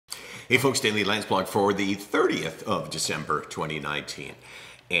Hey folks, Daily Landsblog for the 30th of December 2019,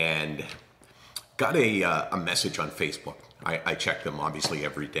 and got a message on Facebook. I check them obviously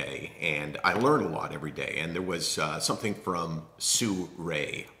every day, and I learn a lot every day. And there was something from Sue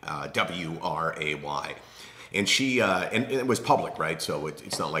Ray, W-R-A-Y. And she, and it was public, right? So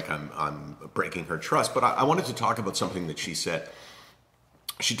it's not like I'm breaking her trust, but I wanted to talk about something that she said.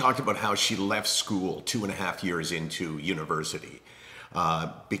 She talked about how she left school 2.5 years into university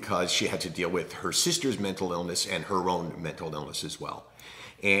because she had to deal with her sister's mental illness and her own mental illness as well.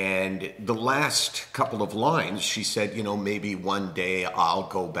 And the last couple of lines, she said, you know, maybe one day I'll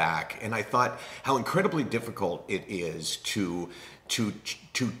go back. And I thought how incredibly difficult it is to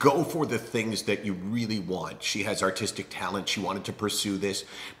go for the things that you really want. She has artistic talent. She wanted to pursue this,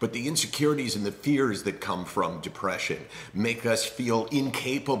 but the insecurities and the fears that come from depression make us feel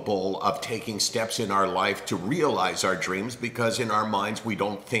incapable of taking steps in our life to realize our dreams, because in our minds we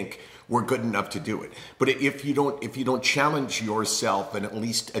don't think we're good enough to do it. But if you don't challenge yourself and at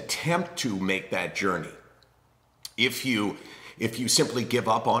least attempt to make that journey, if you simply give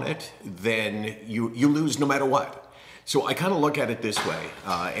up on it, then you lose no matter what. So I kind of look at it this way,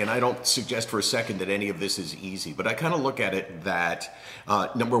 and I don't suggest for a second that any of this is easy, but I kind of look at it that,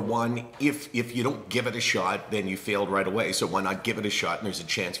 number one, if you don't give it a shot, then you failed right away. So why not give it a shot, and there's a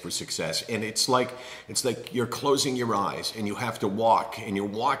chance for success. And it's like you're closing your eyes and you have to walk, and you're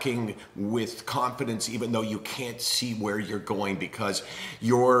walking with confidence even though you can't see where you're going, because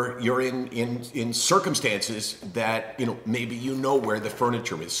you're in circumstances that, you know, maybe you know where the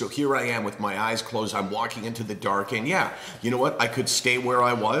furniture is. So here I am with my eyes closed, I'm walking into the dark, and yeah, you know what? I could stay where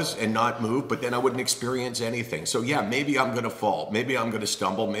I was and not move, but then I wouldn't experience anything. So yeah, maybe I'm going to fall. Maybe I'm going to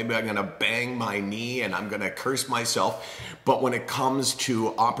stumble. Maybe I'm going to bang my knee and I'm going to curse myself. But when it comes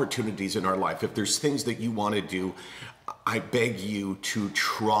to opportunities in our life, if there's things that you want to do, I beg you to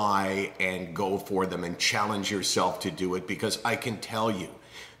try and go for them and challenge yourself to do it, because I can tell you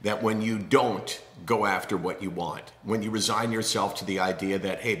that when you don't go after what you want, when you resign yourself to the idea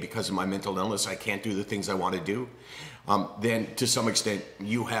that, hey, because of my mental illness, I can't do the things I want to do, then to some extent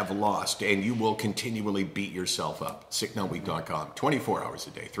you have lost, and you will continually beat yourself up. SickNotWeak.com, 24 hours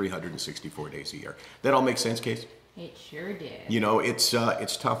a day, 364 days a year. That all makes sense, Case? It sure did. You know, it's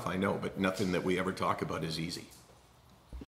tough, I know, but nothing that we ever talk about is easy.